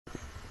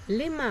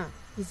Lima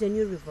is a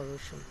new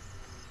revolution.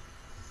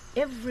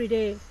 Every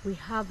day we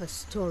have a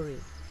story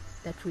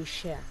that we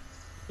share.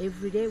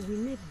 Every day we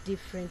meet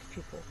different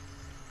people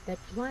that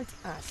want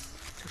us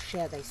to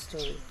share their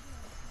story.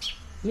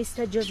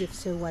 Mr. Joseph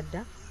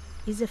Serwadda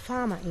is a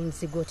farmer in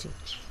Zigoti.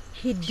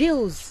 He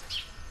deals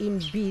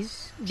in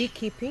bees,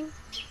 beekeeping,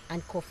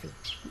 and coffee.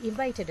 He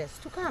invited us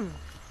to come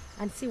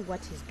and see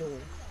what he's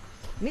doing.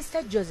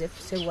 Mr. Joseph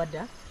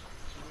Serwadda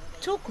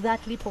took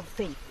that leap of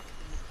faith.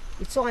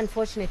 It's so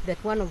unfortunate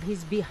that one of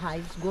his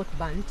beehives got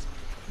burnt,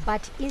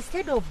 but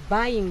instead of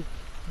buying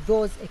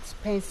those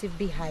expensive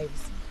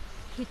beehives,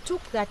 he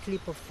took that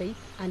leap of faith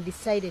and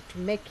decided to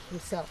make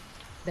himself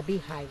the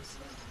beehives.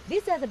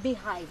 These are the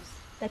beehives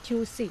that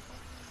you see.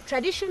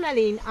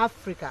 Traditionally in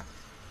Africa,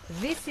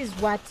 this is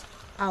what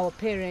our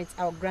parents,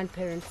 our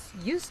grandparents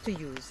used to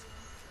use,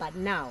 but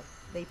now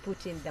they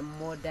put in the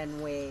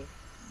modern way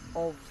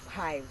of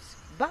hives.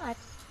 But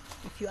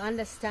if you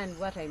understand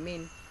what I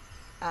mean,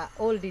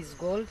 old is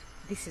gold.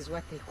 This is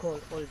what they call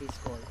old is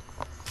gold.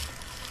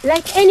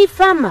 Like any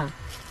farmer,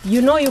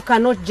 you know you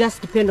cannot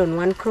just depend on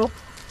one crop.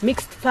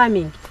 Mixed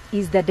farming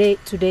is the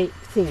day-to-day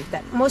thing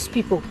that most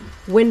people,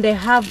 when they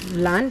have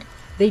land,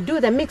 they do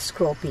the mixed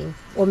cropping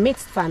or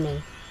mixed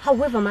farming.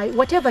 However,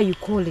 whatever you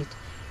call it,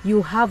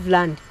 you have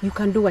land, you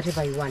can do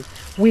whatever you want.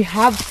 We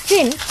have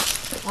seen,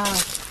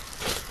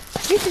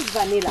 this is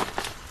vanilla.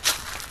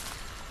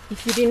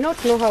 If you did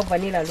not know how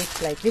vanilla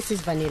looks like, this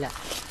is vanilla.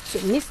 So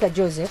Mr.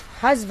 Joseph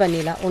has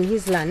vanilla on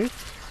his land,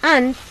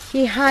 and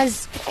he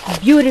has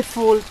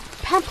beautiful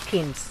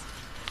pumpkins.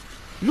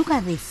 Look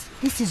at this.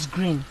 This is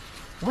green.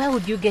 Where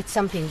would you get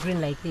something green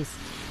like this?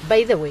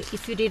 By the way,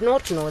 if you did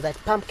not know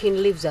that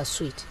pumpkin leaves are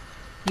sweet,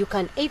 you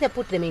can either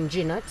put them in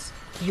nuts.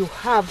 You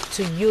have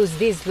to use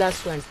these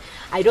last ones.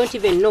 I don't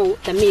even know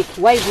the myth.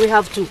 Why do we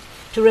have to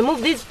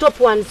remove these top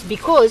ones?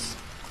 Because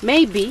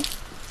maybe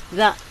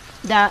the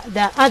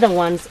other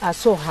ones are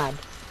so hard.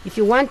 If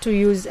you want to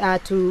use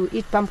to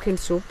eat pumpkin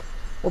soup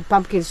or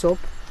pumpkin sauce,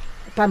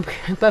 I'm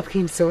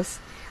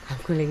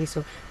calling it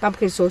so.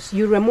 Pumpkin sauce.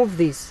 You remove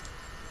this.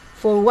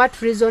 For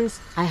what reasons?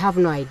 I have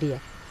no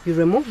idea. You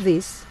remove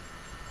this,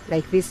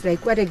 like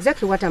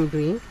exactly what I'm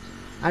doing,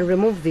 and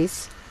remove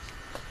this.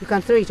 You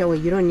can throw it away.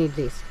 You don't need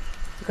this.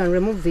 You can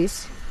remove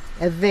this,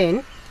 and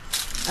then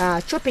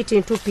chop it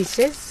in 2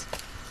 pieces.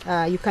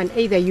 You can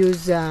either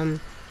use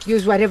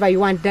whatever you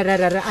want,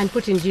 and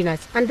put in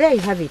nuts. And there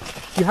you have it.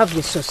 You have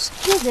your sauce.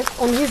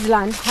 Joseph on his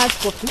land has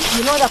coffee.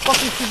 You know the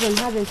coffee season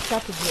hasn't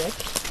started yet.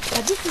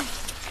 But this is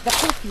the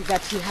coffee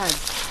that he has.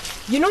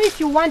 You know, if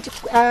you want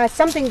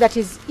something that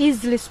is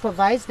easily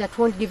supervised, that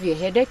won't give you a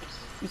headache,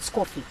 it's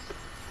coffee.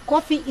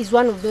 Coffee is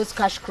one of those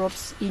cash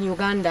crops in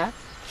Uganda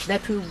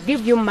that will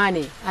give you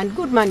money, and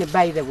good money,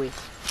 by the way.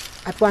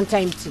 At one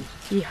time, too.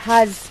 He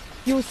has,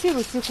 you will see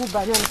Rusiku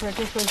banana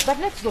plantations, but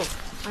let's go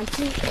and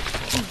see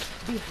his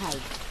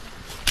beehive.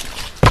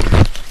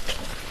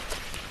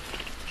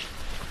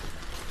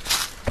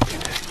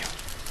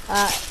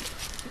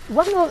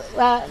 One of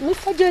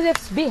Mr.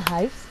 Joseph's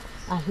beehives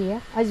are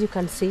here. As you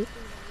can see,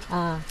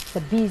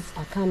 the bees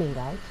are coming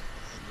out.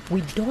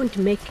 We don't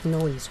make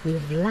noise.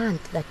 We've learned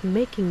that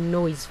making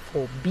noise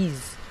for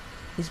bees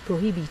is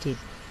prohibited,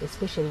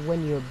 especially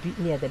when you're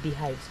near the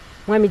beehives.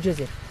 Mwami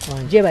Joseph,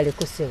 jebale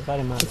kusebo.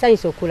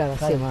 Nsanyisa okulaba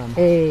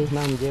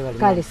sebo.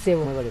 Kale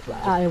sebo.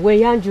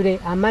 Weyanjule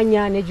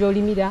amanya ne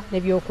jolimira ne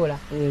byokola.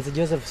 Nze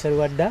Joseph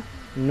Serwadda,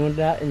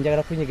 nunda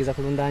njagala kunyigiza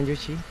kulunda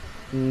njuki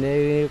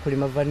ne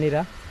kulima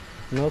vanilla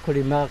no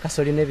kulima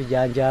kasoli ne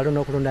bijanjalo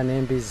no kulunda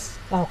n'embizi.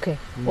 Okay.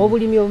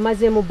 Obulimi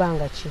obumazeemu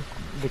bbanga ki?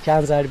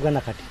 Bukyanzalibwa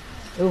nakati.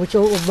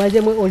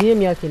 Obumazeemu olina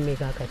emyaka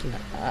emeka kati?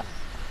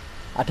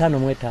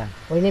 55.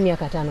 Olina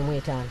emyaka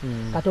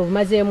 55. Kati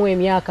obumazeemu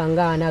emyaka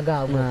nga 4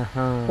 gaabwe.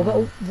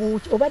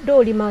 Obadde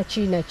olima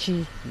ki na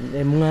ki?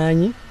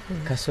 Emwanyi,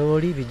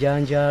 kasoli,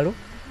 bijanjalo.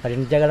 Kati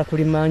njagala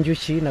kulima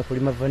njuki na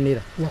kulima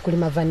vanilla. Na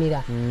kulima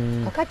vanilla.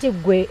 Kakati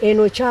gwe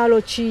eno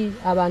kyalo ki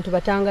abantu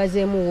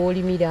batangazeemu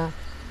w'olimira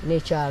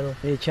n'ekyalo?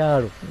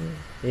 Ekyalo.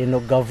 Eno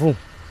gavu.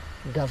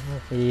 Gavu.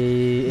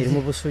 Eri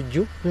mu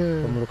busujju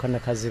omulukana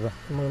kaziba.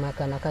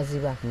 Omulukana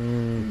kaziba.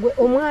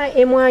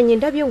 Emwanyi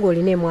ndabye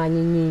ng'olina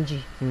emwanyi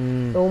nnyingi.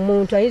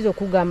 Omuntu ayinza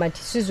okugamba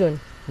nti season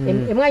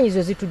emwanyi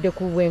zo zitudde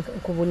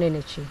ku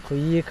bunene ki? Ku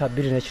yiika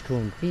 2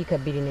 n'ekitundu. Yiika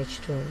 2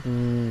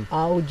 n'ekitundu.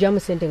 Ojjamu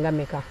sente nga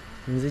meka?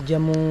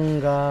 Nzijjamu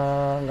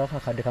nga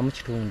kakadde kamu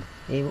kitundu.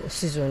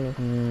 Season.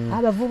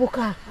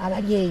 Abavubuka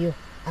abali eyo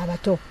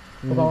abato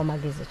obawa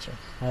magezi ki?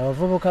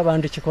 Abavubuka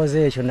bantu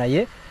kikoze ekyo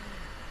naye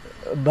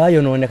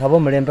bayonooneka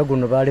b'omulembe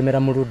guno balemera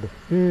mu luddo.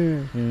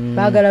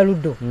 Baagala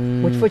luddo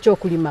mu kifo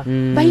ky'okulima.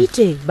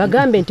 Bayite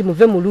bagambe nti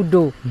muve mu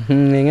luddo.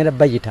 Ngenda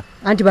bayita.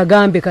 Anti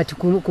bagambe kati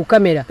ku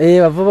kamera.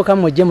 Bavubuka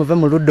mujje muve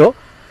mu luddo.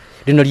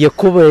 Lino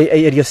lyekkubo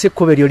eryo si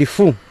kkubo eryo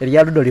lifu.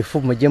 Erya luddo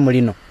lifu mujje mu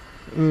lino.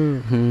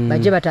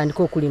 Bajje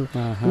batandika okulima.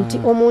 Nti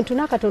omuntu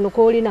n'akatono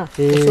k'olina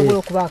osobola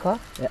okubaaka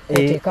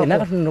oteekako.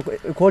 N'akatono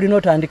k'olina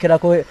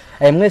otandikirako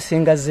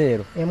emwesinga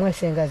 0.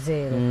 Emwesinga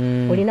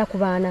 0. Olina ku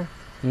baana?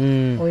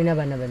 Olina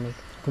baana bameka?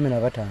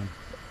 15.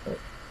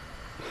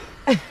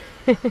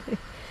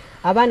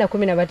 Abaana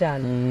 15.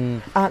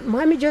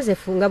 Mwami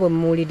Joseph nga bwe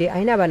muwulidde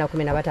alina abaana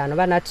 15.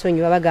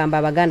 Banatusonyiwa bagamba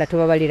Abaganda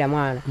tobabalira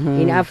mwana.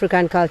 In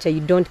African culture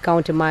you don't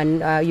count a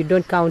man, you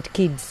don't count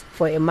kids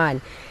for a man.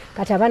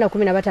 Kati abaana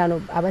 15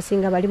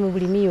 abasinga bali mu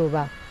bulimi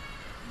oba?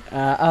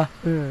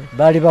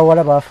 Bali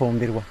bawala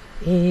bafumbirwa.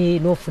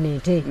 Nofuna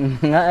ente.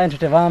 Ente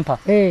tebampa.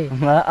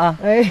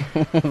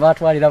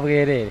 Batwalira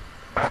bwerere.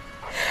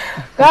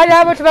 Kale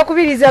abo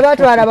tubakubiriza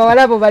batwala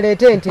bawala bo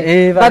baleete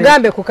ente.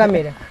 Bagambe ku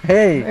kamera.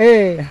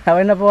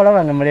 Abana bawala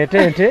bange mulete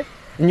ente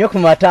nnyo ku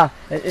mata.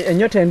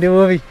 Ennyo tende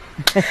bubi.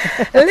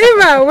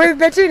 Lima with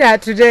Bettina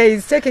today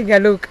is taking a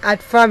look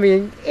at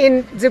farming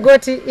in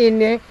Zigoti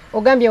in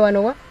Ogambia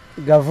wanowa?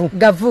 Gavu.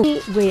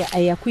 Gwe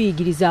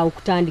yakuyigiriza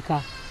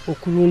okutandika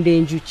okulunda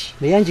enjuki.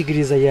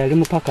 Beyanjigiriza yali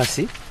mu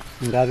pakasi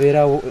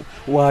ngabeera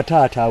wa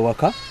taata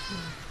awaka.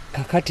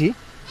 Kakati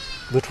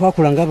bwe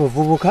twakula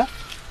ng'abavubuka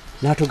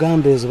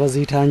n'atugamba ezo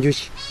baziyita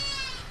njuki.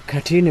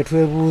 Kati ne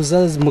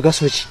twebuuza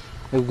mugaso ki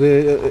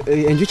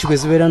enjuki gwe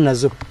zibeera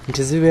nazo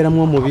nti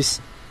zibeeramu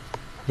omubisi.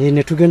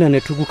 Ne tugenda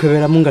ne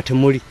tugukeberamu nga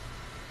temuli.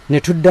 Ne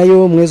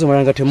tuddayo omwezi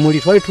omulala nga temuli.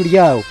 Twali tuli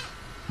awo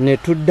ne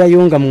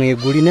tuddayo nga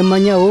mweguli ne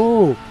manya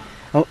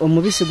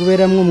omubisi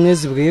gubeeramu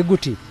omwezi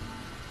bweguti.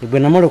 Gwe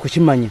namala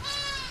okukimanya.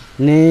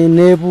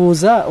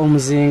 Nebuuza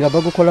omuzinga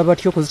bagukola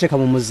batyo okuziteeka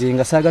mu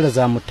muzinga saagala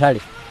za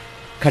mutale.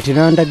 Kati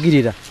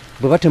nandagirira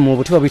bwe batema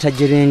obuti babuyita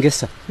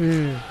jerengesa.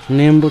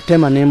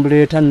 Nembutema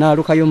nembuleeta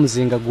naalukayo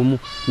omuzinga gumu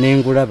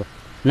nengulaba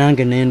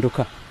nange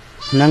nenduka.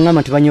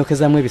 Nangamba nti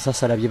banyookezamu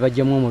ebisasala bye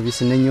bajjamu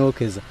omubisi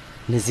nenyookeza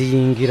ne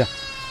ziyingira.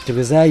 Kati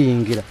bwe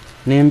zaayingira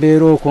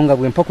nembeera okwo nga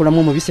bwe mpakulamu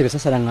omubisi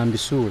ebisasala nga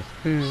mbisuula.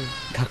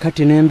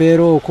 Kakati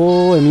nembeera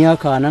okwo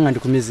emyaka 4 nga ndi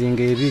ku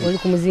mizinga 2. Oli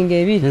ku muzinga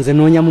 2? Nze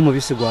noonyamu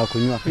omubisi gwa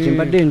kunywa. Kati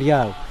mbadde ndi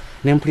awo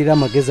nempulira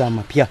amagezi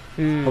amapya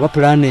oba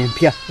pulaani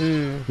empya.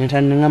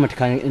 Nentandingamba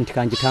nti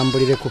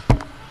kanjitambulireko.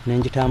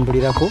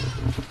 Nenjitambulirako.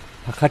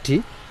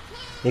 Kakati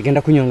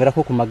egenda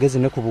kunyongerako ku magezi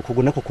ne ku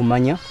bukugu ne ku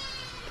kumanya.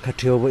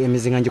 Kati obo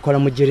emizinga njikola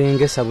mu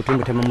jerengesa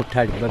butumbu tema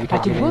mutali babita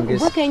jerengesa.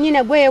 Bwe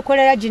kenyina gwe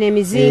yekolera gino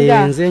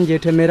emizinga. Nze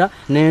njetemera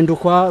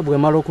nendukwa bwe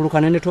mala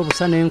okuluka nende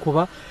tobusa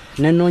nenkuba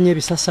nenoonya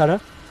ebisasala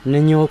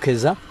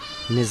nenyookeza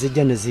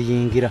nezijja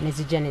neziyingira.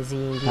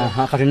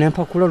 Kati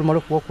nempakula olumala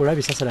okuwakula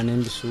ebisasala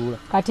nembisuula.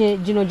 Kati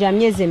gino gya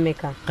myezi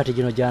emeka? Kati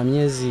gino gya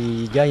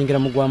myezi gyayingira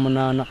mu gwa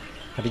 8.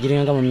 Kati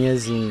giringa mu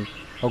myezi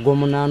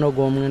ogw'omunaana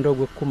ogw'omwenda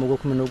ogw'ekkumi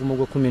ogw'ekkumi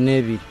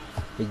ogw'ekkumi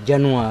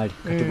January.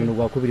 Kati guno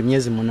gwa 2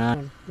 myezi 8.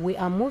 We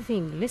are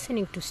moving,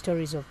 listening to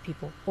stories of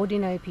people,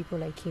 ordinary people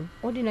like him,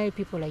 ordinary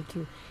people like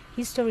you.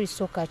 His story is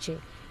so catchy.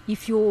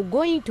 If you're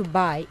going to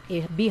buy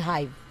a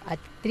beehive at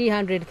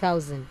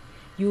 300,000,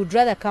 you would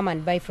rather come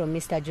and buy from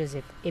Mr.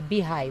 Joseph a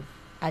beehive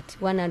at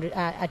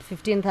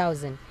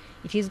 15,000.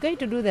 It is going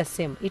to do the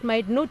same. It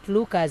might not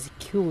look as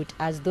cute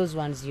as those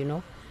ones, you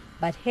know,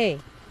 but hey,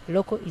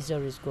 local is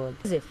always gold.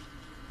 Joseph,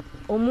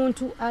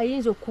 omuntu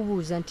ayinza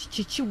okubuuza nti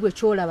kiki gwe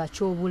kyolaba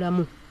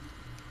kyobulamu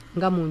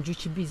nga mu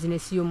njuki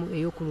bizinesi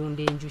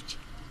ey'okulunda enjuki?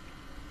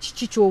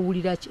 Kiki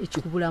kyowulira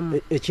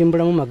ekikubulamu?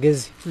 Ekimbulamu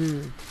magezi.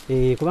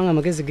 Kubanga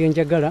amagezi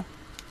genjagala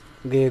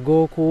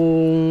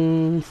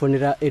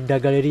g'okunfunira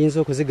eddagala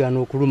eriyinza okuzigaana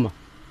okuluma.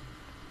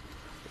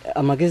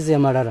 Amagezi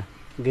amalala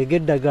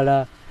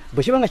g'eddagala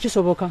bwe kiba nga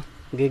kisoboka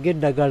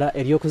g'eddagala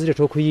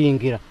ery'okuzireeta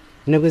okuyingira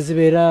ne bwe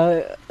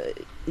zibeera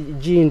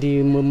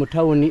jindi mu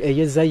tawuni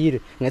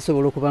eyezayire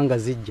ngasobola okuba nga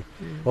zijja.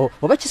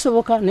 Oba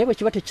kisoboka naye bwe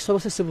kiba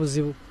tekisobose si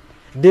buzibu.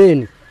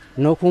 Then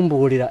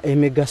n'okumbuulira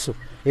emigaso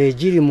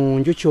egiri mu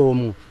njuki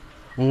omwo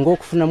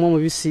ng'okufunamu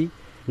omubisi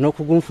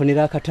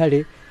n'okugunfunira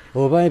akatale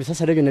oba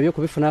ebisasala byonna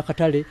by'okubifuna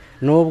akatale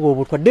n'obwo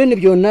obutwa. Then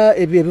byonna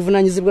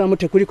ebivunaanyizibwamu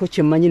tekuliko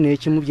kyemmanyi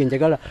n'ekimu bye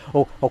njagala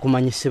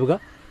okumanyisibwa.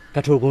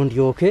 Kati olwo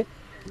ndyoke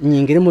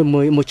nyingire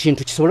mu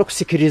kintu kisobola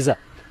okusikiriza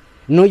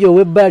n'oyo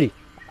ow'ebbali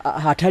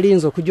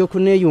atalinza okujja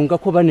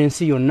okuneeyungako ba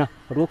n'ensi yonna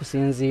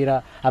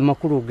olw'okusinziira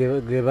amakulu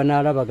ge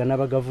banaalaba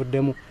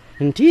n'abagavuddemu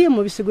nti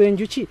mubisi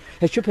gw'enjuki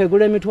ecupa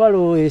egula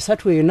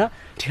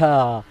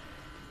 $3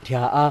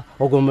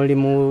 ogwo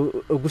mulimu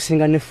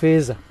ogusinga ne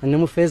feeza ne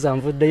mu feeza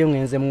nvuddeyo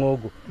ngenze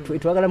mwogo.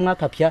 Twagalamu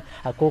akapya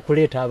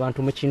ak'okuleeta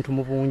abantu mu kintu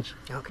mu bungi.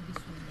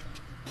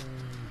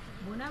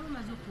 Bonaaba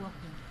maze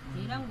okuwakula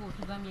era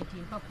ng'otugambye nti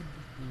empakudde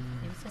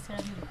ebisasala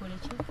bibikole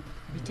ki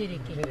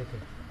bitereke.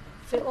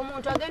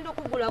 Omuntu agenda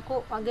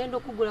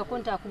okugulako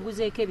nti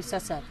akuguzeeko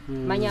ebisasala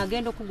manya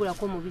agenda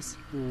okugulako omubisi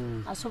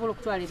asobola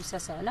okutwala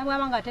ebisasala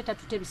nabwaba nga ate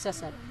tatuta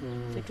ebisasala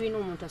fe tulina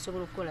omuntu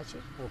asobola okukola ki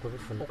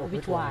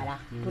okubitwala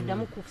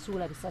tuddamu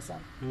kusuula bisasala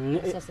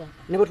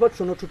ne bwe tuba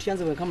tutono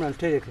tutyanze bwenkamula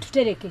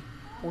tutereke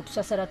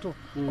otusasala to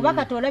oba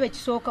kati olaba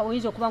ekisooka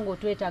oyinza okuba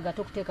ng'otwetaaga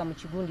ate okuteeka mu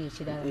kigundi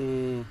ekirala.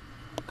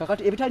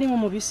 Kakati ebitalimu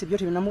omubisi byo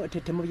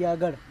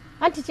temubyagala.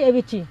 Anti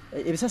kyebiki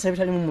ebisasala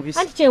ebitalimu omubisi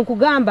anti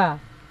kyenkugamba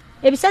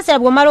ebisasira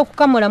bw'omala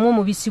okukamulamu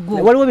omubisi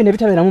gwo waliwo bino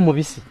ebitabeeramu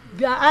mubisi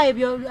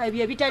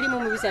ebyo bitalimu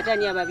omubisi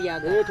atani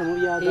ababyaga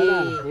temubyagala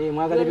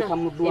mwagala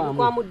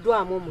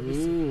ebikwamuddwamu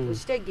omubisi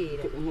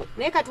okitegeera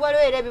naye kati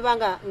waliwo era ebiba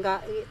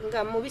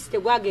nga mubisi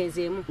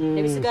tegwagenzeemu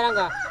nebisigala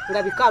nga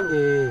bikalu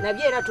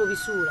nabyo era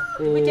tubisuula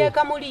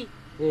tubiteeka muli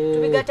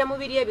tubigata mu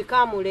biri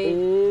ebikamule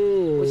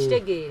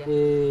okitegeera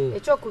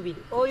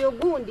ekyokubiri oyo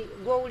gundi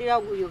gwowulira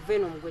oyo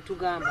venom gwe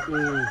tugamba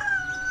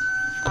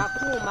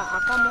akuuma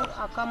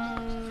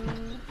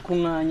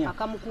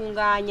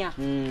akamukunganya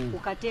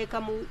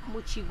ukateeka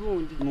mu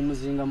kigundi mu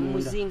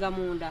muzinga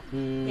munda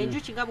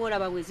enjuki nga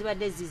bwolaba bwe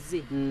zibadde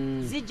zizze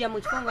zijja mu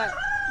kifo nga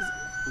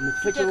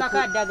tuteekako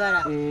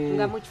addagala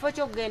nga mu kifo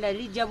ky'okugenda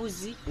lijja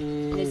buzi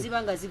ne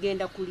ziba nga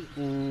zigenda kuli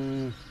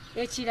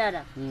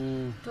ekirala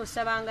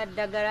tosabanga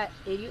ddagala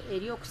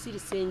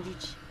ery'okusirisa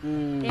enjuki